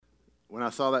when I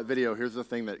saw that video, here's the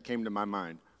thing that came to my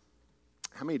mind.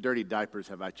 How many dirty diapers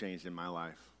have I changed in my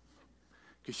life?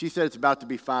 Because she said it's about to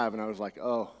be 5, and I was like,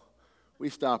 oh, we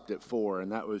stopped at 4,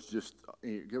 and that was just,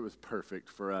 it was perfect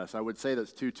for us. I would say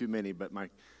that's too many, but my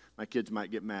kids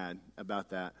might get mad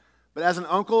about that. But as an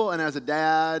uncle and as a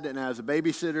dad and as a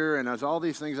babysitter and as all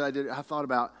these things I did, I thought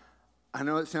about, I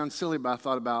know it sounds silly, but I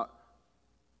thought about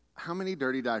how many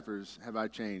dirty diapers have I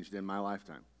changed in my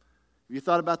lifetime? Have you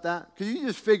thought about that? Because you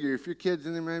just figure if your kids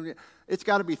in them, it's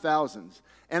got to be thousands.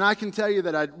 And I can tell you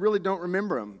that I really don't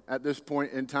remember them at this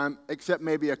point in time, except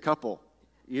maybe a couple.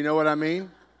 You know what I mean?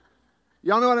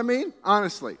 Y'all know what I mean?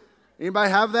 Honestly.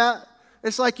 Anybody have that?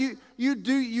 It's like you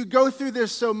go through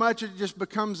this so much it just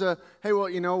becomes a, hey, well,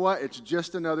 you know what? It's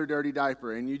just another dirty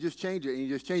diaper. And you just change it and you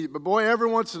just change it. But boy, every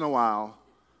once in a while,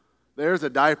 there's a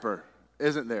diaper,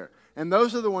 isn't there? And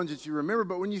those are the ones that you remember.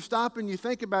 But when you stop and you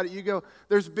think about it, you go,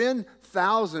 there's been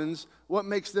thousands. What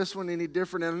makes this one any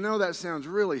different? And I know that sounds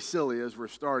really silly as we're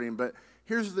starting, but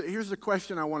here's the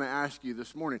question I want to ask you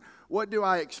this morning. What do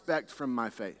I expect from my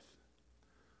faith?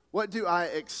 What do I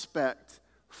expect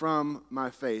from my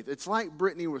faith? It's like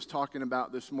Brittany was talking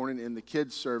about this morning in the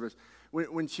kids' service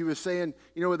when she was saying,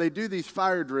 you know, they do these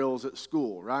fire drills at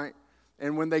school, right?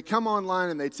 And when they come online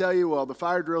and they tell you, well, the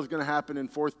fire drill is going to happen in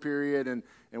 4th period, and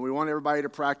we want everybody to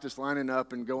practice lining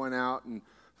up and going out. And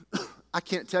I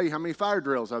can't tell you how many fire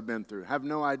drills I've been through. I have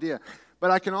no idea.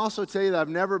 But I can also tell you that I've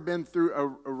never been through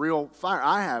a real fire.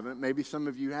 I haven't. Maybe some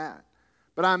of you had.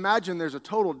 But I imagine there's a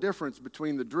total difference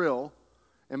between the drill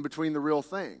and between the real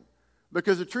thing.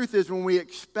 Because the truth is, when we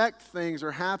expect things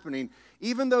are happening,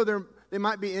 even though they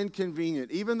might be inconvenient,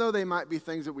 even though they might be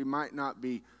things that we might not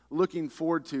be looking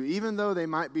forward to, even though they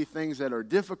might be things that are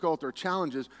difficult or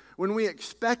challenges, when we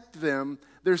expect them,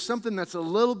 there's something that's a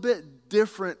little bit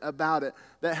different about it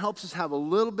that helps us have a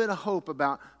little bit of hope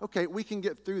about, okay, we can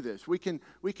get through this. We can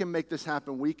make this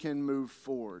happen. We can move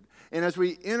forward. And as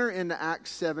we enter into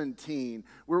Acts 17,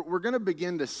 we're going to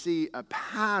begin to see a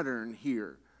pattern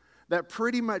here that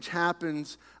pretty much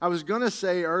happens. I was going to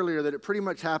say earlier that it pretty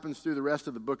much happens through the rest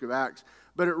of the book of Acts,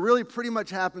 but it really pretty much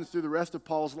happens through the rest of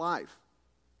Paul's life.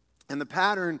 And the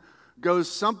pattern goes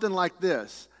something like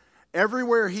this.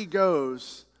 Everywhere he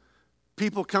goes,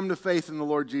 people come to faith in the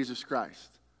Lord Jesus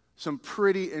Christ. Some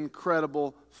pretty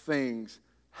incredible things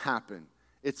happen.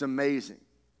 It's amazing.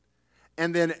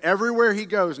 And then everywhere he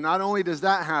goes, not only does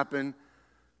that happen,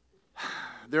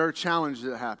 there are challenges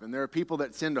that happen. There are people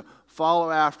that tend to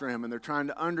follow after him, and they're trying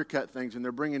to undercut things, and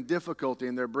they're bringing difficulty,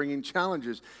 and they're bringing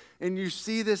challenges. And you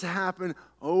see this happen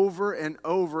over and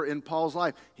over in Paul's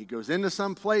life. He goes into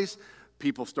some place,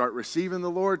 people start receiving the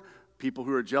Lord, people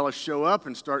who are jealous show up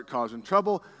and start causing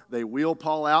trouble. They wheel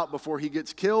Paul out before he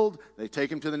gets killed. They take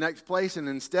him to the next place, and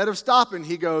instead of stopping,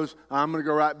 he goes, I'm going to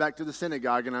go right back to the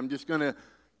synagogue, and I'm just going to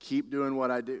keep doing what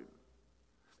I do.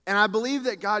 And I believe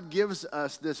that God gives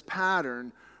us this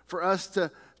pattern for us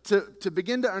to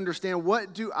begin to understand,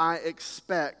 what do I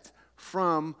expect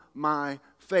from my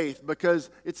faith? Because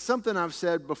it's something I've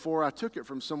said before. I took it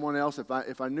from someone else.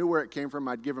 If I knew where it came from,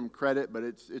 I'd give them credit, but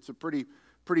it's a pretty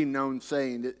known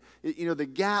saying. The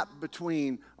gap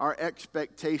between our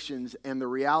expectations and the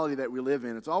reality that we live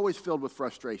in, it's always filled with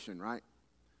frustration, right?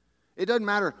 It doesn't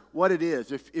matter what it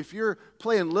is. If you're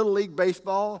playing Little League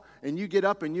baseball and you get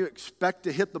up and you expect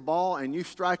to hit the ball and you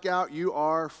strike out, you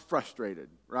are frustrated,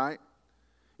 right?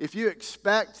 If you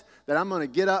expect that I'm going to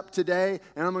get up today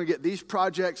and I'm going to get these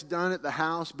projects done at the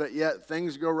house, but yet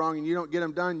things go wrong and you don't get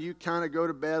them done, you kind of go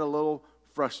to bed a little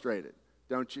frustrated,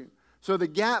 don't you? So the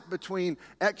gap between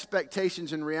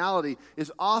expectations and reality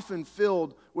is often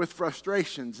filled with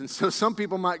frustrations. And so some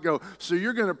people might go, so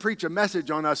you're going to preach a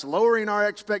message on us lowering our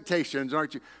expectations,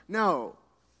 aren't you? No,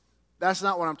 that's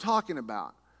not what I'm talking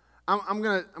about. I'm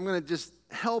going to just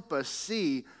help us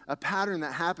see a pattern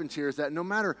that happens here, is that no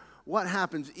matter what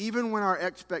happens, even when our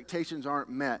expectations aren't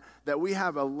met, that we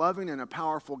have a loving and a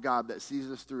powerful God that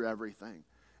sees us through everything.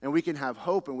 And we can have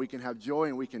hope, and we can have joy,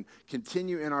 and we can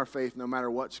continue in our faith no matter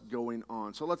what's going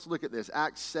on. So let's look at this.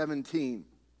 Acts 17,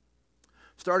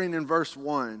 starting in verse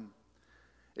 1.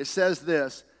 It says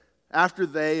this: after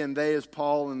they, and they is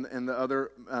Paul and the other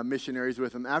missionaries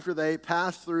with him, after they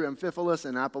passed through Amphipolis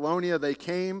and Apollonia, they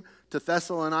came to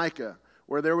Thessalonica,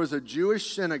 where there was a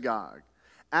Jewish synagogue,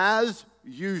 as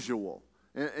usual.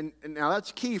 And now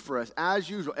that's key for us, as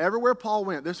usual. Everywhere Paul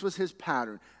went, this was his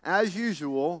pattern. As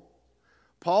usual,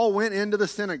 Paul went into the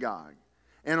synagogue,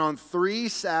 and on 3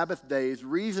 Sabbath days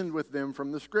reasoned with them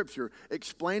from the Scripture,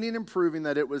 explaining and proving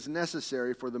that it was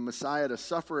necessary for the Messiah to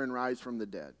suffer and rise from the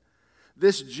dead.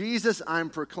 This Jesus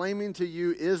I'm proclaiming to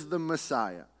you is the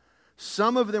Messiah.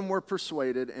 Some of them were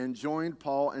persuaded and joined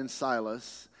Paul and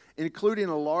Silas, including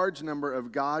a large number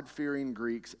of God-fearing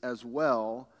Greeks as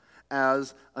well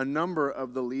as a number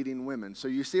of the leading women. So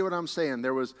you see what I'm saying?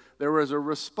 There was a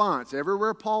response.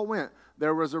 Everywhere Paul went,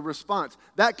 there was a response.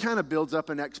 That kind of builds up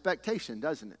an expectation,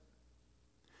 doesn't it?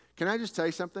 Can I just tell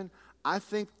you something? I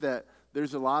think that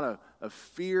there's a lot of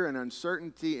fear and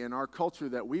uncertainty in our culture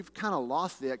that we've kind of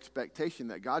lost the expectation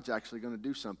that God's actually going to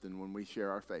do something when we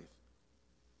share our faith.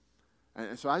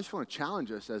 And so I just want to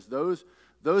challenge us as those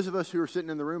of us who are sitting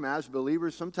in the room as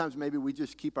believers. Sometimes maybe we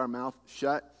just keep our mouth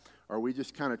shut, or we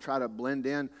just kind of try to blend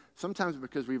in, sometimes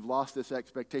because we've lost this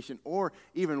expectation. Or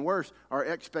even worse, our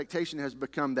expectation has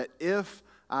become that if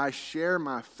I share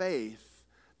my faith,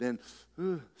 then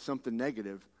something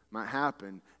negative might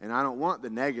happen, and I don't want the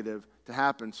negative to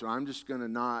happen, so I'm just going to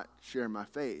not share my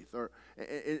faith. Or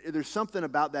there's something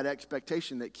about that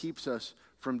expectation that keeps us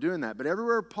from doing that. But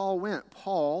everywhere Paul went,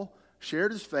 Paul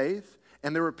shared his faith,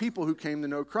 and there were people who came to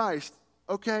know Christ.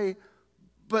 Okay,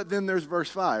 but then there's verse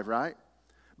 5, right?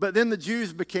 But then the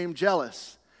Jews became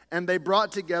jealous, and they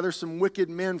brought together some wicked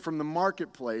men from the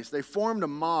marketplace. They formed a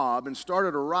mob and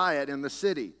started a riot in the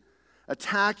city,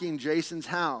 attacking Jason's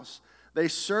house. They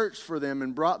searched for them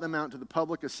and brought them out to the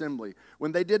public assembly.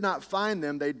 When they did not find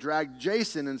them, they dragged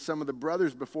Jason and some of the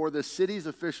brothers before the city's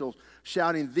officials,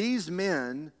 shouting, "These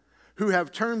men who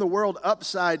have turned the world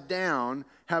upside down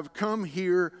have come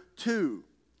here too.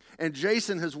 And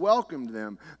Jason has welcomed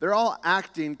them." They're all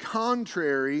acting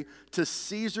contrary to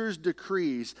Caesar's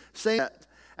decrees, saying that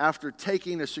after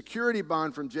taking a security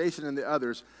bond from Jason and the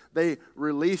others, they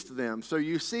released them. So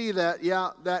you see that,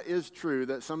 yeah, that is true,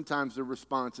 that sometimes the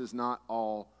response is not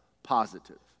all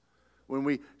positive. When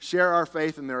we share our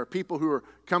faith and there are people who are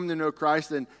coming to know Christ,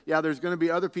 then yeah, there's going to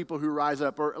be other people who rise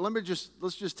up. Or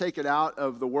let's just take it out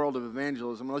of the world of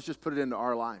evangelism. Let's just put it into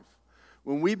our life.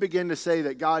 When we begin to say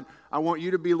that, God, I want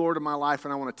you to be Lord of my life,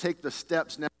 and I want to take the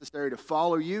steps necessary to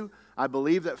follow you, I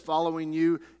believe that following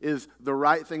you is the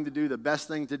right thing to do, the best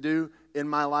thing to do in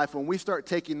my life. When we start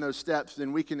taking those steps,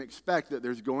 then we can expect that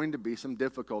there's going to be some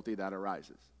difficulty that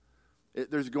arises.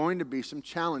 There's going to be some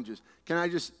challenges. Can I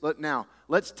just,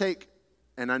 let's take,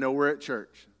 and I know we're at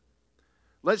church,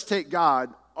 let's take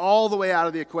God all the way out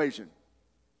of the equation.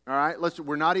 All right?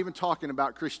 We're not even talking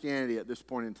about Christianity at this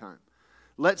point in time.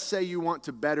 Let's say you want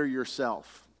to better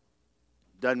yourself.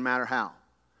 Doesn't matter how.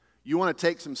 You want to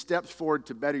take some steps forward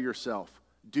to better yourself.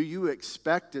 Do you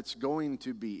expect it's going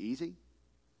to be easy?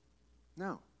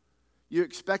 No. You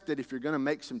expect that if you're going to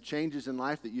make some changes in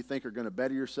life that you think are going to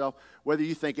better yourself, whether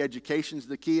you think education's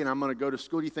the key and I'm going to go to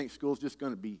school, do you think school's just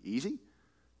going to be easy?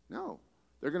 No.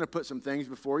 They're going to put some things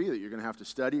before you that you're going to have to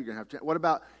study. You're going to have to. What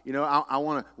about, I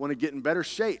want to get in better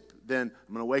shape. Then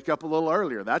I'm going to wake up a little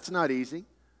earlier. That's not easy.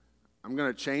 I'm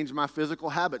going to change my physical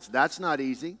habits. That's not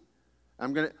easy.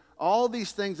 All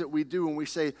these things that we do when we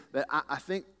say that I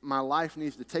think my life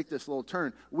needs to take this little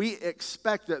turn, we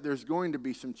expect that there's going to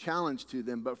be some challenge to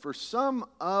them. But for some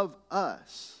of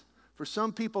us, for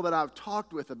some people that I've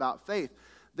talked with about faith,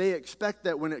 they expect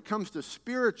that when it comes to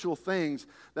spiritual things,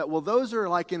 that, well, those are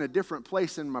like in a different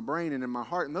place in my brain and in my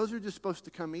heart, and those are just supposed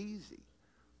to come easy.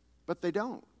 But they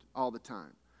don't all the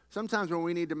time. Sometimes when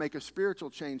we need to make a spiritual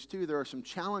change too, there are some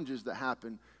challenges that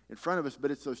happen in front of us, but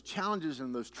it's those challenges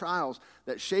and those trials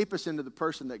that shape us into the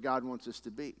person that God wants us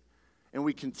to be. And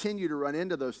we continue to run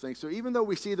into those things. So even though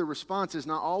we see the response is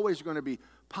not always going to be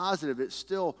positive, it's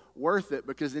still worth it,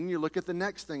 because then you look at the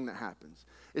next thing that happens.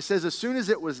 It says, as soon as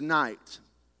it was night,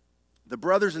 the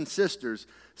brothers and sisters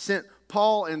sent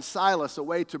Paul and Silas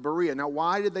away to Berea. Now,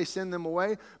 why did they send them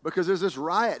away? Because there's this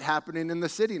riot happening in the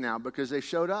city now because they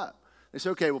showed up. They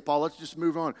said, okay, well, Paul, let's just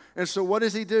move on. And so what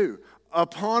does he do?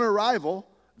 Upon arrival,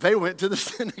 they went to the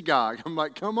synagogue. I'm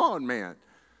like, come on, man.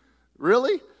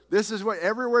 Really? This is what,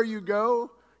 everywhere you go,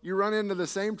 you run into the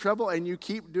same trouble and you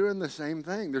keep doing the same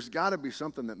thing. There's got to be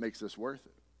something that makes this worth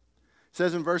it. It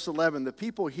says in verse 11, the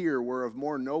people here were of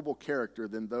more noble character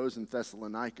than those in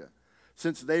Thessalonica,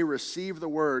 since they received the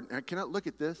word. Now, can I look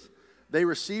at this? They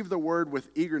received the word with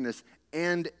eagerness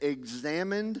and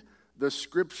examined the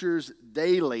scriptures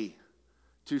daily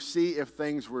to see if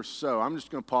things were so. I'm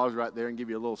just going to pause right there and give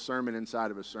you a little sermon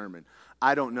inside of a sermon.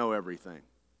 I don't know everything.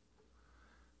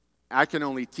 I can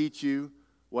only teach you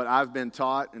what I've been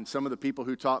taught, and some of the people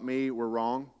who taught me were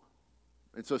wrong.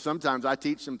 And so sometimes I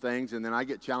teach some things, and then I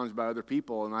get challenged by other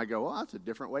people, and I go, well, that's a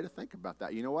different way to think about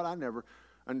that. You know what? I never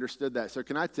understood that. So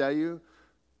can I tell you,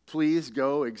 please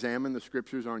go examine the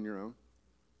scriptures on your own.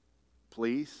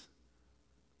 Please.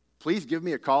 Please give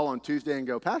me a call on Tuesday and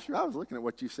go, Pastor, I was looking at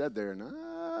what you said there, and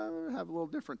I have a little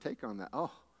different take on that.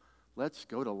 Oh, let's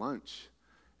go to lunch.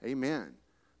 Amen.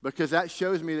 Because that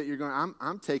shows me that you're going,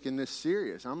 I'm taking this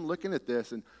serious. I'm looking at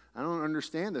this, and I don't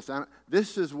understand this.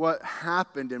 This is what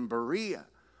happened in Berea.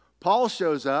 Paul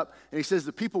shows up, and he says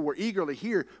the people were eager to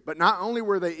hear, but not only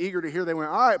were they eager to hear, they went,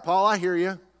 all right, Paul, I hear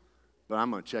you, but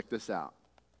I'm going to check this out.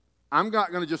 I'm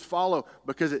not going to just follow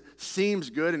because it seems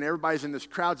good and everybody's in this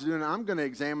crowd's doing it. I'm going to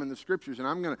examine the scriptures, and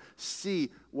I'm going to see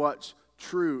what's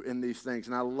true in these things,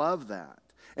 and I love that.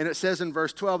 And it says in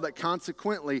verse 12 that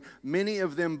consequently many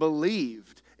of them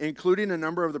believed, including a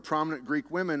number of the prominent Greek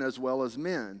women as well as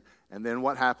men. And then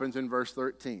what happens in verse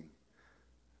 13?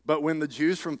 But when the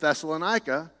Jews from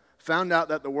Thessalonica found out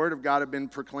that the word of God had been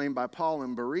proclaimed by Paul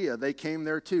in Berea, they came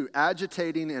there too,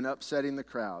 agitating and upsetting the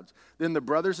crowds. Then the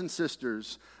brothers and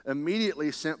sisters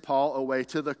immediately sent Paul away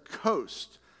to the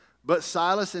coast, but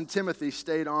Silas and Timothy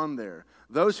stayed on there.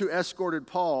 Those who escorted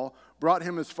Paul brought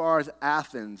him as far as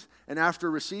Athens, and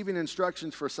after receiving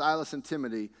instructions for Silas and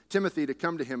Timothy to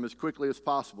come to him as quickly as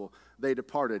possible, they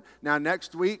departed. Now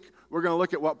next week, we're going to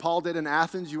look at what Paul did in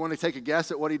Athens. You want to take a guess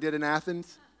at what he did in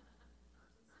Athens?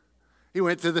 He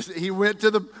went to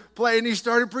the play and he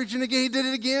started preaching again. He did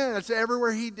it again. That's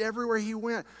everywhere he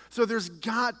went. So there's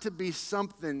got to be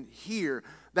something here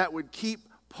that would keep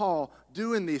Paul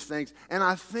doing these things. And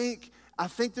I think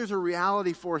there's a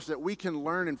reality for us that we can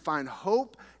learn and find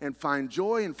hope and find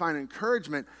joy and find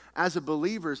encouragement as a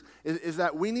believers is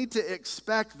that we need to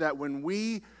expect that when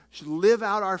we live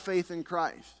out our faith in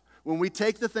Christ, when we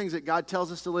take the things that God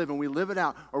tells us to live and we live it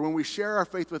out, or when we share our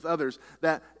faith with others,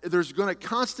 that there's going to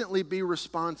constantly be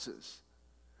responses.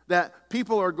 That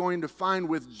people are going to find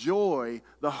with joy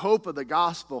the hope of the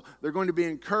gospel. They're going to be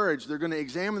encouraged. They're going to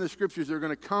examine the scriptures. They're going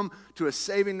to come to a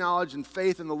saving knowledge and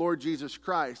faith in the Lord Jesus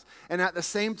Christ. And at the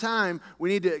same time, we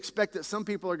need to expect that some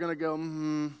people are going to go,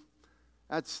 I'm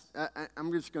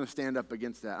just going to stand up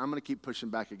against that. I'm going to keep pushing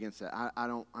back against that. I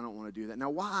don't want to do that.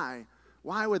 Now, why?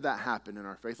 Why would that happen in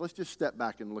our faith? Let's just step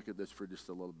back and look at this for just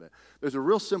a little bit. There's a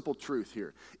real simple truth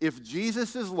here. If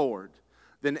Jesus is Lord,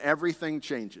 then everything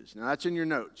changes. Now, that's in your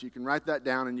notes. You can write that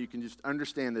down and you can just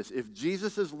understand this. If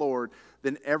Jesus is Lord,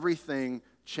 then everything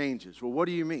changes. Well, what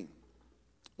do you mean?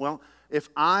 Well, if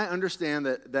I understand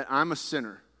that I'm a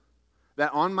sinner,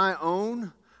 that on my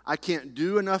own, I can't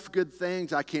do enough good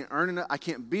things, I can't earn enough, I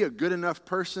can't be a good enough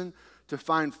person to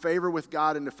find favor with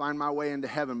God and to find my way into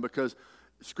heaven, because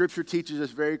Scripture teaches us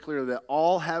very clearly that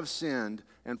all have sinned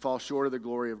and fall short of the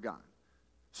glory of God.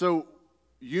 So,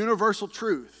 universal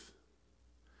truth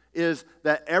is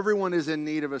that everyone is in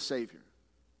need of a Savior.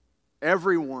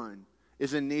 Everyone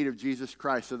is in need of Jesus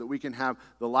Christ so that we can have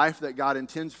the life that God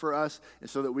intends for us and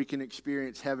so that we can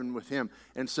experience heaven with Him.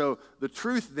 And so the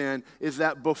truth then is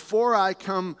that before I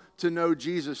come to know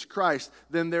Jesus Christ,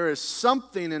 then there is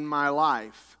something in my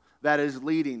life that is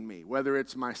leading me, whether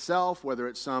it's myself, whether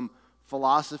it's some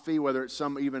philosophy, whether it's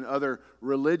some even other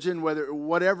religion,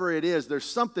 whatever it is, there's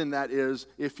something that is,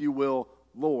 if you will,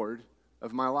 Lord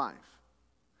of my life.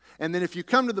 And then if you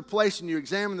come to the place and you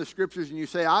examine the scriptures and you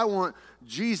say, I want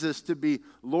Jesus to be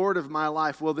Lord of my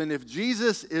life, well then if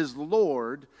Jesus is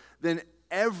Lord, then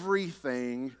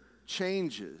everything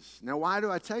changes. Now why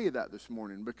do I tell you that this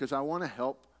morning? Because I want to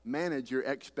help manage your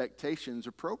expectations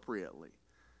appropriately.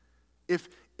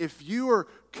 If you are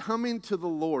coming to the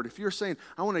Lord, if you're saying,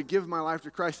 I want to give my life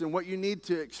to Christ, then what you need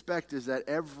to expect is that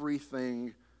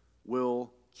everything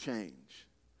will change.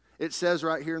 It says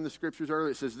right here in the scriptures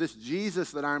earlier, it says, this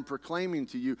Jesus that I'm proclaiming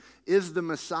to you is the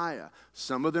Messiah.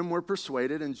 Some of them were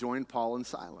persuaded and joined Paul and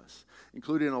Silas,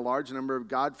 including a large number of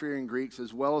God-fearing Greeks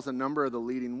as well as a number of the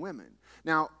leading women.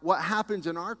 Now, what happens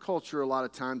in our culture a lot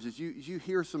of times is you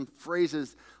hear some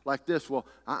phrases like this, well,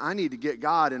 I need to get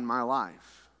God in my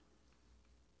life.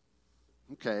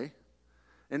 Okay.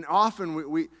 And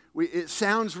often it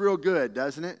sounds real good,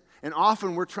 doesn't it? And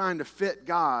often we're trying to fit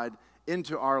God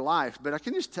into our life. But I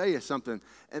can just tell you something,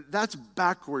 and that's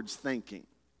backwards thinking.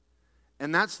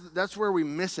 And that's where we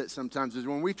miss it sometimes, is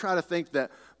when we try to think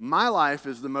that my life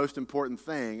is the most important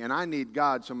thing and I need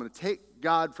God, so I'm going to take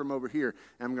God from over here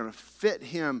and I'm going to fit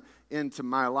Him into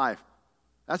my life.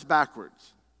 That's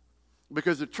backwards.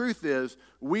 Because the truth is,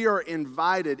 we are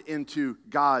invited into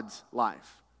God's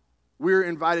life. We're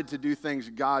invited to do things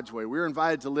God's way. We're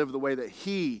invited to live the way that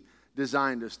He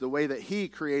designed us, the way that He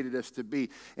created us to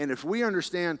be. And if we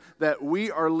understand that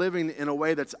we are living in a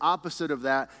way that's opposite of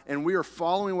that, and we are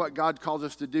following what God calls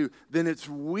us to do, then it's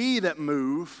we that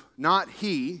move, not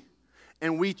He,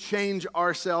 and we change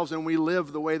ourselves and we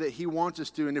live the way that He wants us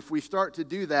to. And if we start to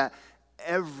do that,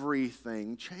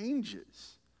 everything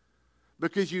changes.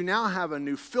 Because you now have a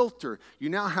new filter. You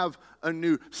now have a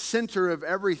new center of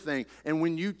everything. And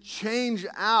when you change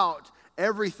out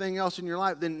everything else in your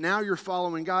life, then now you're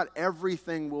following God,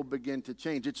 everything will begin to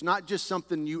change. It's not just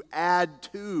something you add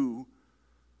to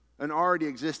an already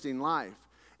existing life.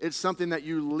 It's something that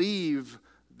you leave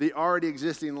the already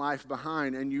existing life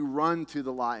behind and you run to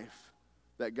the life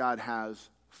that God has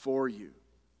for you.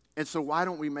 And so why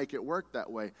don't we make it work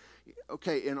that way?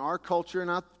 Okay, in our culture,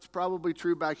 and it's probably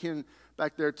true back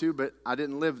there too, but I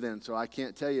didn't live then, so I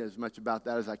can't tell you as much about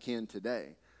that as I can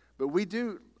today. But we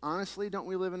do, honestly, don't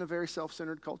we live in a very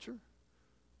self-centered culture?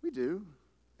 We do.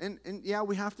 And yeah,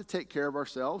 we have to take care of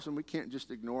ourselves, and we can't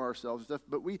just ignore ourselves and stuff,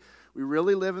 but we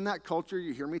really live in that culture.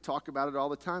 You hear me talk about it all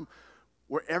the time,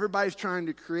 where everybody's trying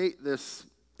to create this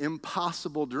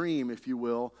impossible dream, if you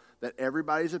will, that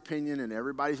everybody's opinion and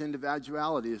everybody's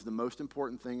individuality is the most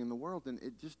important thing in the world, and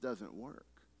it just doesn't work.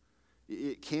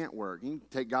 It can't work. You can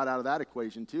take God out of that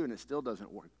equation too, and it still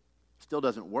doesn't work. Still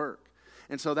doesn't work.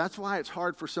 And so that's why it's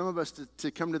hard for some of us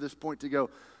to come to this point to go,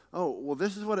 oh, well,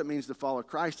 this is what it means to follow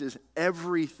Christ, is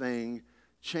everything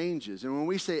changes. And when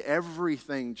we say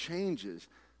everything changes,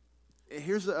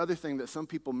 here's the other thing that some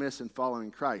people miss in following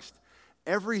Christ.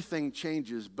 Everything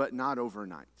changes, but not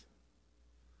overnight.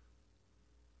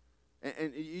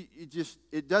 And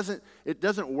it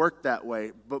doesn't work that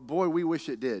way. But boy, we wish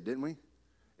it did, didn't we?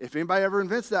 If anybody ever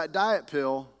invents that diet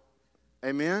pill,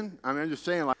 amen? I mean, I'm just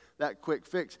saying, like, that quick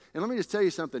fix. And let me just tell you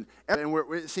something. And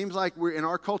it seems like we're in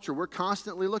our culture, we're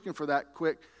constantly looking for that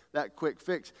quick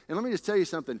fix. And let me just tell you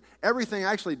something. Everything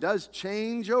actually does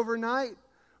change overnight,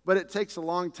 but it takes a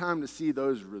long time to see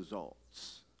those results.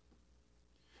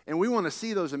 And we want to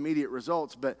see those immediate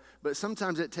results, but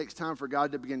sometimes it takes time for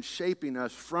God to begin shaping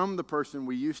us from the person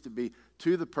we used to be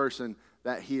to the person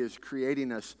that He is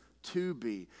creating us to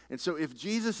be. And so if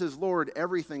Jesus is Lord,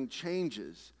 everything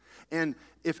changes. And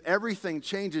if everything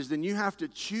changes, then you have to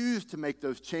choose to make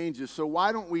those changes. So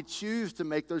why don't we choose to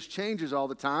make those changes all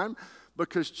the time?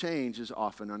 Because change is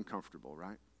often uncomfortable,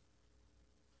 right?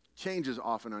 Change is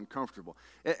often uncomfortable.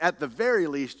 At the very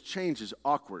least, change is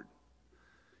awkward.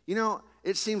 You know,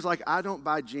 it seems like I don't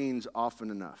buy jeans often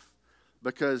enough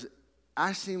because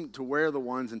I seem to wear the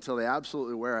ones until they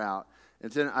absolutely wear out,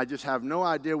 and then I just have no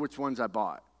idea which ones I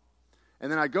bought.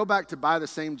 And then I go back to buy the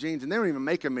same jeans, and they don't even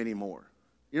make them anymore.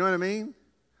 You know what I mean?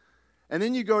 And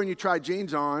then you go and you try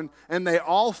jeans on, and they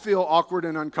all feel awkward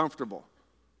and uncomfortable.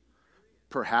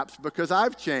 Perhaps because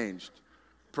I've changed.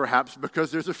 Perhaps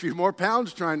because there's a few more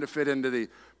pounds trying to fit into these.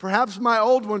 Perhaps my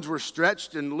old ones were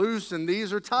stretched and loose, and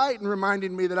these are tight and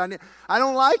reminding me that I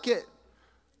don't like it.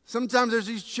 Sometimes there's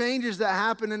these changes that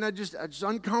happen, and I'm just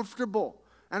uncomfortable.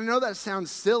 And I know that sounds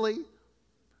silly,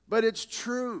 but it's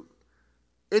true.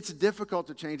 It's difficult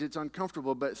to change. It's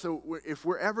uncomfortable. But so if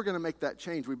we're ever going to make that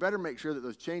change, we better make sure that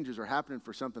those changes are happening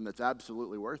for something that's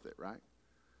absolutely worth it, right?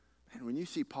 And when you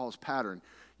see Paul's pattern,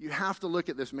 you have to look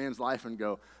at this man's life and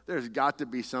go, there's got to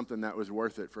be something that was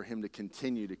worth it for him to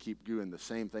continue to keep doing the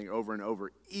same thing over and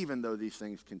over, even though these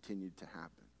things continued to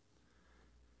happen.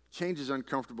 Change is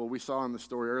uncomfortable. We saw in the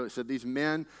story earlier, it said these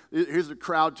men, here's the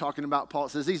crowd talking about Paul. It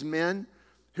says these men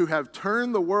who have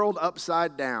turned the world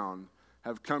upside down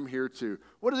have come here too.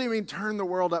 What does he mean, turn the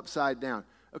world upside down?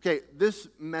 Okay, this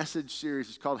message series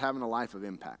is called Having a Life of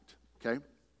Impact, okay?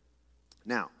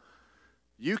 Now,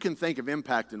 you can think of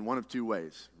impact in one of two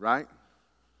ways, right?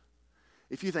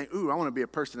 If you think, ooh, I want to be a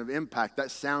person of impact,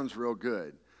 that sounds real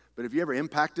good. But have you ever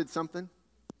impacted something?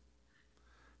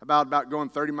 About going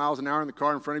 30 miles an hour in the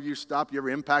car in front of you stopped? You ever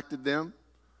impacted them?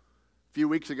 A few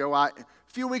weeks ago,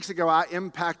 I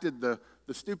impacted the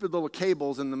stupid little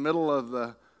cables in the middle of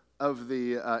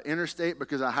the interstate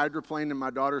because I hydroplaned in my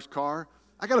daughter's car.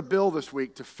 I got a bill this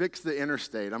week to fix the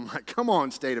interstate. I'm like, come on,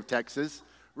 state of Texas.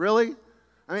 Really?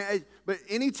 But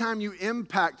anytime you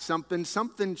impact something,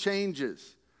 something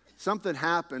changes. Something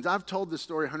happens. I've told this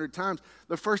story 100 times.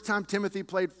 The first time Timothy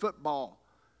played football,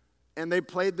 and they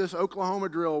played this Oklahoma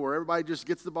drill where everybody just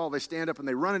gets the ball, they stand up and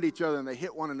they run at each other and they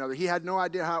hit one another. He had no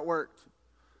idea how it worked.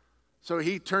 So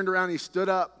he turned around, he stood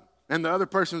up, and the other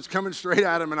person was coming straight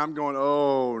at him, and I'm going,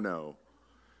 oh no.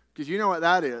 Because you know what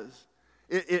that is.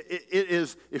 It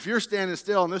is, if you're standing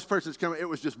still and this person's coming, it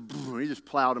was just, boom, he just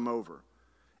plowed him over.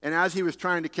 And as he was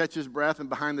trying to catch his breath and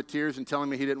behind the tears and telling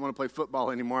me he didn't want to play football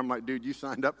anymore, I'm like, dude, you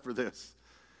signed up for this.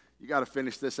 You got to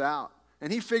finish this out.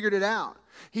 And he figured it out.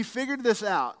 He figured this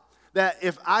out, that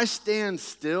if I stand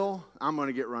still, I'm going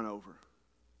to get run over.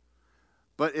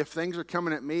 But if things are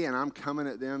coming at me and I'm coming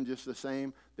at them just the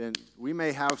same, then we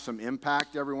may have some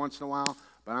impact every once in a while,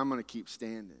 but I'm going to keep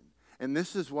standing. And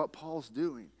this is what Paul's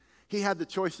doing. He had the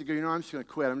choice to go, I'm just going to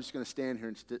quit. I'm just going to stand here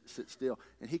and sit still.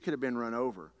 And he could have been run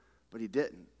over, but he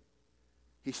didn't.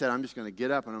 He said, I'm just going to get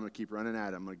up and I'm going to keep running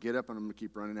at it. I'm going to get up and I'm going to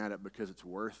keep running at it because it's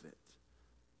worth it.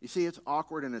 You see, it's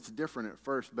awkward and it's different at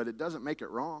first, but it doesn't make it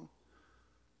wrong.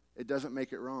 It doesn't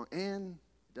make it wrong, and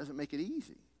it doesn't make it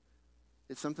easy.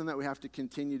 It's something that we have to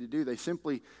continue to do. They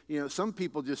simply, some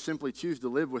people just simply choose to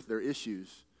live with their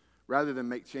issues rather than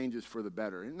make changes for the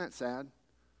better. Isn't that sad?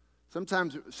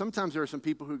 Sometimes there are some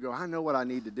people who go, I know what I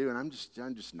need to do, and I'm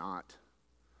just not.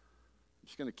 I'm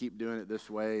just going to keep doing it this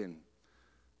way, and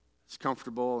it's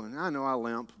comfortable, and I know I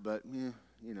limp, but,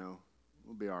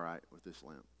 we'll be all right with this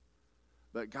limp.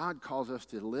 But God calls us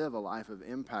to live a life of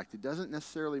impact. It doesn't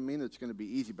necessarily mean that it's going to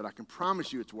be easy, but I can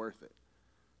promise you it's worth it.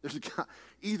 There's a guy,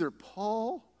 either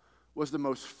Paul was the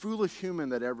most foolish human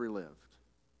that ever lived,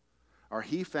 or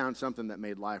he found something that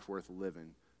made life worth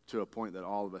living to a point that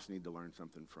all of us need to learn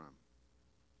something from.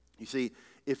 You see,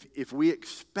 if we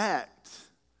expect,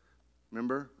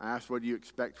 remember, I asked, what do you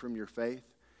expect from your faith?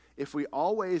 If we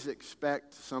always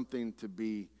expect something to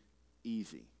be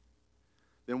easy,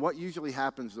 then what usually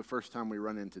happens the first time we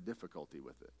run into difficulty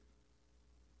with it?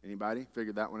 Anybody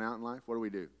figured that one out in life?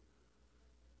 What do?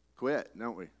 Quit,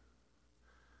 don't we? Does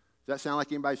that sound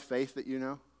like anybody's faith that you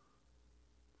know?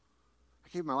 I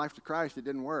gave my life to Christ. It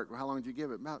didn't work. Well, how long did you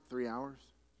give it? About 3 hours.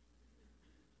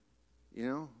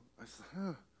 I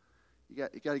said, you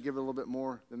got to give it a little bit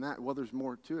more than that. Well, there's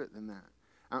more to it than that.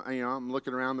 I'm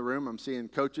looking around the room. I'm seeing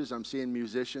coaches. I'm seeing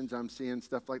musicians. I'm seeing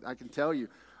stuff like that. I can tell you,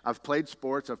 I've played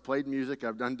sports. I've played music.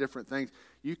 I've done different things.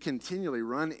 You continually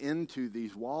run into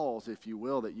these walls, if you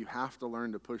will, that you have to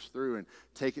learn to push through and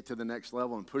take it to the next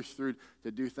level and push through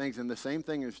to do things. And the same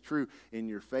thing is true in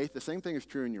your faith. The same thing is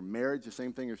true in your marriage. The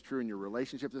same thing is true in your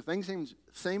relationship.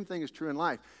 Same thing is true in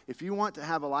life. If you want to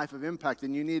have a life of impact,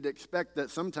 then you need to expect that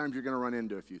sometimes you're going to run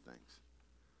into a few things.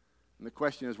 And the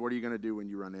question is, what are you going to do when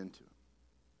you run into them?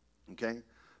 Okay?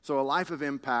 So a life of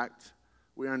impact,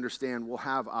 we understand, will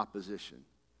have opposition.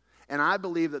 And I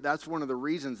believe that that's one of the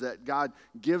reasons that God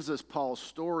gives us Paul's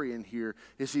story in here,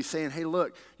 is he's saying, hey,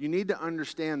 look, you need to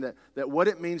understand that what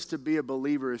it means to be a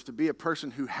believer is to be a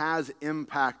person who has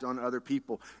impact on other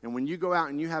people. And when you go out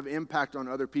and you have impact on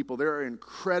other people, there are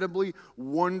incredibly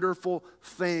wonderful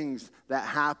things that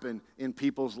happen in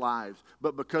people's lives.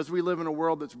 But because we live in a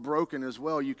world that's broken as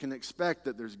well, you can expect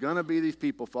that there's going to be these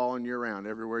people following you around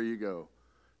everywhere you go,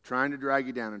 trying to drag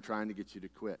you down and trying to get you to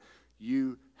quit.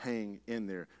 You hang in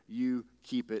there. You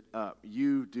keep it up.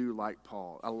 You do like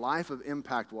Paul. A life of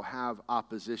impact will have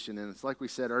opposition. And it's like we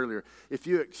said earlier, if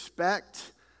you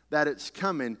expect that it's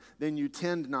coming, then you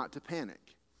tend not to panic.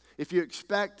 If you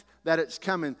expect that it's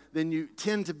coming, then you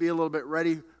tend to be a little bit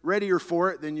readier for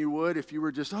it than you would if you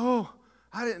were just, I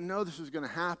didn't know this was going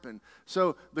to happen.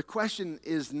 So the question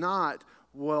is not,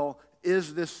 well,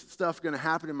 is this stuff going to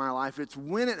happen in my life? It's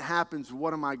when it happens,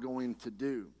 what am I going to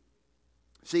do?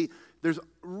 See, there's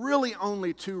really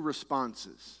only two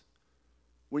responses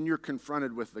when you're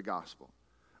confronted with the gospel.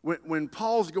 When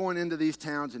Paul's going into these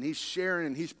towns and he's sharing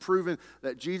and he's proving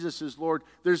that Jesus is Lord,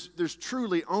 there's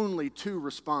truly only two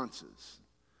responses.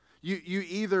 You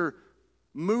either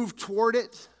move toward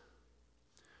it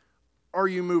or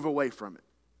you move away from it.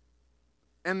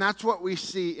 And that's what we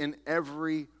see in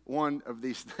every one of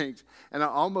these things. And I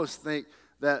almost think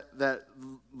that the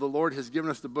Lord has given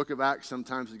us the book of Acts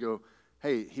sometimes to go,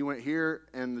 hey, he went here,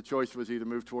 and the choice was either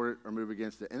move toward it or move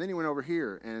against it. And then he went over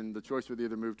here, and the choice was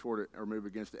either move toward it or move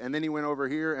against it. And then he went over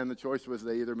here, and the choice was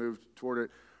they either moved toward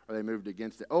it or they moved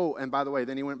against it. Oh, and by the way,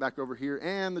 then he went back over here,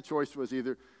 and the choice was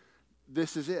either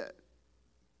this is it.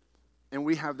 And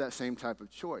we have that same type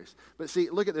of choice. But see,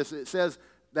 look at this. It says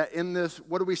that in this,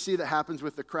 what do we see that happens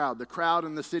with the crowd? The crowd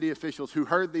and the city officials who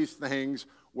heard these things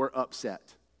were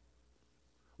upset.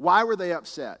 Why were they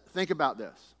upset? Think about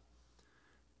this.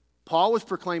 Paul was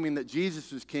proclaiming that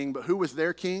Jesus was king, but who was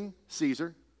their king?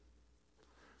 Caesar.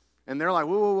 And they're like,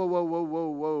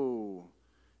 whoa.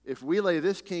 If we lay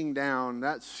this king down,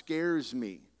 that scares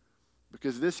me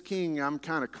because this king I'm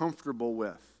kind of comfortable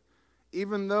with.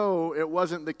 Even though it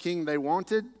wasn't the king they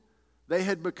wanted, they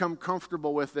had become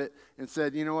comfortable with it and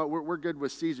said, you know what, we're good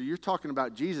with Caesar. You're talking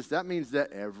about Jesus. That means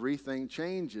that everything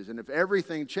changes. And if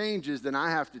everything changes, then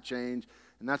I have to change.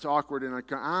 And that's awkward. And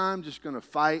I'm just going to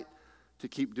fight to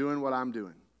keep doing what I'm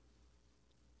doing.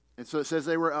 And so it says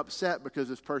they were upset because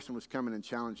this person was coming and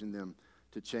challenging them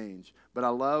to change. But I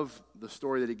love the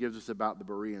story that he gives us about the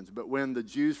Bereans. But when the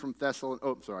Jews from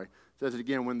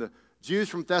when the Jews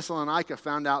from Thessalonica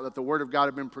found out that the word of God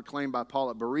had been proclaimed by Paul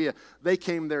at Berea, they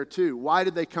came there too. Why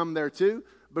did they come there too?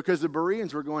 Because the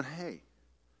Bereans were going, hey,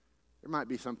 there might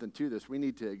be something to this. We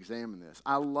need to examine this.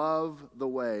 I love the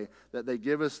way that they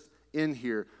give us in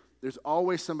here. There's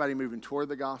always somebody moving toward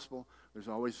the gospel. There's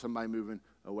always somebody moving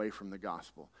away from the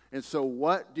gospel. And so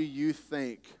what do you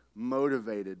think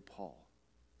motivated Paul?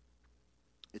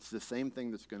 It's the same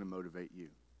thing that's going to motivate you.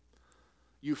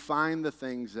 You find the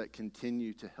things that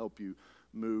continue to help you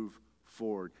move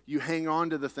forward. You hang on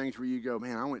to the things where you go,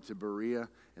 man, I went to Berea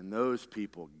and those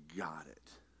people got it.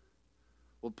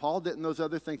 Well, Paul didn't those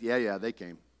other things? Yeah, they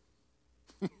came.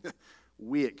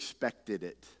 We expected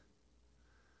it.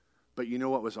 But you know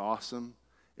what was awesome?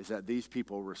 Is that these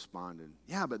people responded.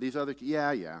 Yeah, but these other,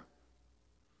 yeah.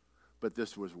 But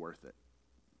this was worth it.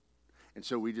 And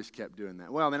so we just kept doing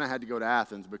that. Well, then I had to go to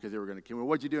Athens because they were going to kill me.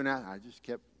 What'd you do in Athens? I just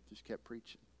kept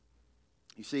preaching.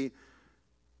 You see,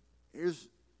 we'll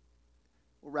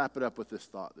wrap it up with this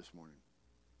thought this morning.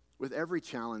 With every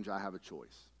challenge, I have a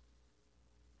choice.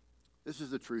 This is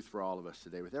the truth for all of us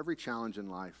today. With every challenge in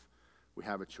life, we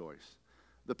have a choice.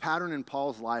 The pattern in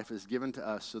Paul's life is given to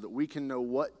us so that we can know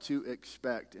what to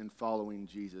expect in following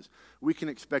Jesus. We can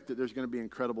expect that there's going to be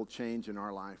incredible change in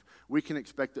our life. We can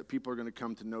expect that people are going to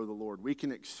come to know the Lord. We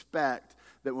can expect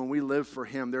that when we live for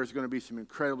Him, there's going to be some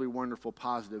incredibly wonderful,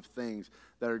 positive things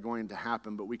that are going to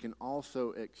happen. But we can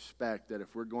also expect that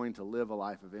if we're going to live a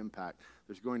life of impact,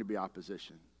 there's going to be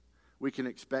opposition. We can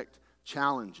expect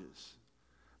challenges.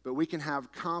 But we can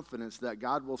have confidence that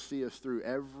God will see us through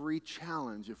every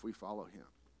challenge if we follow Him.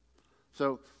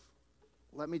 So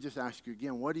let me just ask you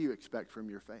again, what do you expect from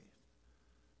your faith?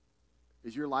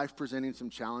 Is your life presenting some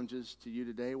challenges to you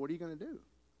today? What are you going to do?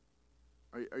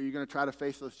 Are you going to try to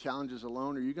face those challenges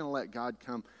alone? Or are you going to let God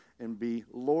come and be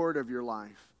Lord of your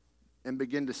life and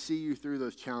begin to see you through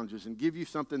those challenges and give you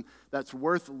something that's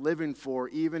worth living for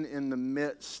even in the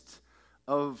midst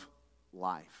of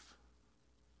life?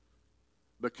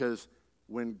 Because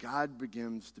when God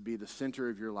begins to be the center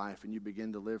of your life and you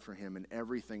begin to live for Him and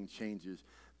everything changes,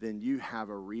 then you have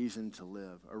a reason to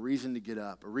live, a reason to get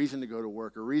up, a reason to go to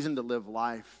work, a reason to live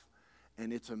life,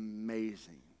 and it's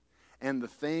amazing. And the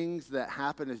things that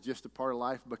happen as just a part of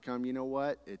life become, you know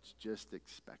what? It's just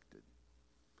expected.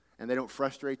 And they don't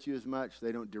frustrate you as much.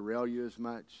 They don't derail you as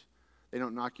much. They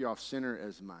don't knock you off center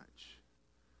as much.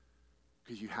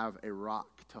 Because you have a rock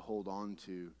to hold on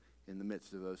to in the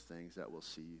midst of those things that will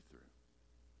see you through.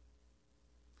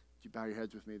 Would you bow your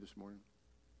heads with me this morning?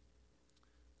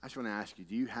 I just want to ask you,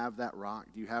 do you have that rock?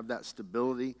 Do you have that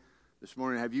stability this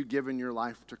morning? Have you given your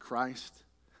life to Christ?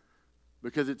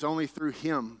 Because it's only through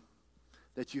Him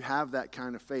that you have that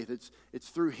kind of faith. It's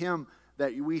through Him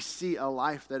that we see a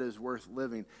life that is worth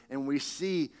living. And we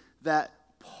see that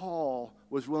Paul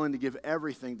was willing to give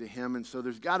everything to Him. And so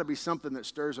there's got to be something that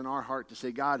stirs in our heart to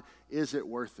say, God, is it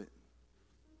worth it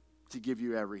to give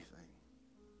you everything?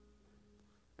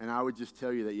 And I would just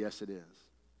tell you that yes, it is.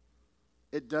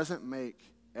 It doesn't make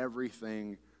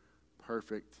everything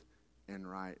perfect and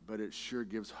right, but it sure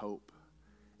gives hope.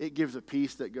 It gives a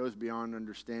peace that goes beyond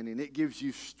understanding. It gives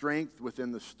you strength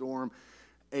within the storm.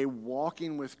 A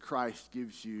walking with Christ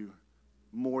gives you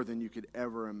more than you could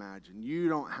ever imagine. You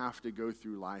don't have to go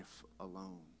through life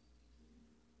alone.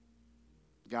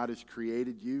 God has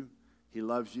created you. He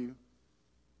loves you.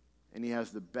 And He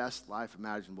has the best life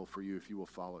imaginable for you if you will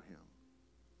follow Him.